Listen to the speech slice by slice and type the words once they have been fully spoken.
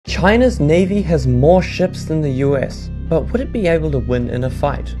China's navy has more ships than the US, but would it be able to win in a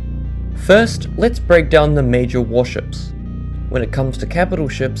fight? First, let's break down the major warships. When it comes to capital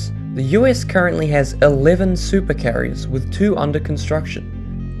ships, the US currently has 11 supercarriers with 2 under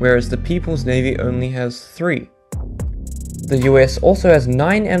construction, whereas the People's Navy only has 3. The US also has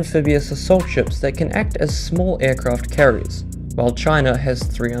 9 amphibious assault ships that can act as small aircraft carriers, while China has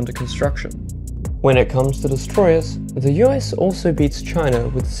 3 under construction. When it comes to destroyers, the US also beats China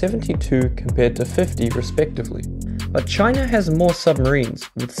with 72 compared to 50 respectively, but China has more submarines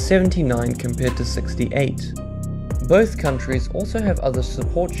with 79 compared to 68. Both countries also have other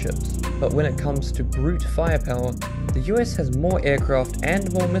support ships, but when it comes to brute firepower, the US has more aircraft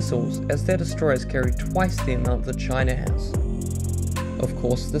and more missiles as their destroyers carry twice the amount that China has. Of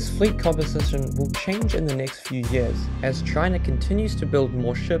course, this fleet composition will change in the next few years as China continues to build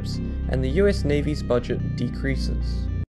more ships and the US Navy's budget decreases.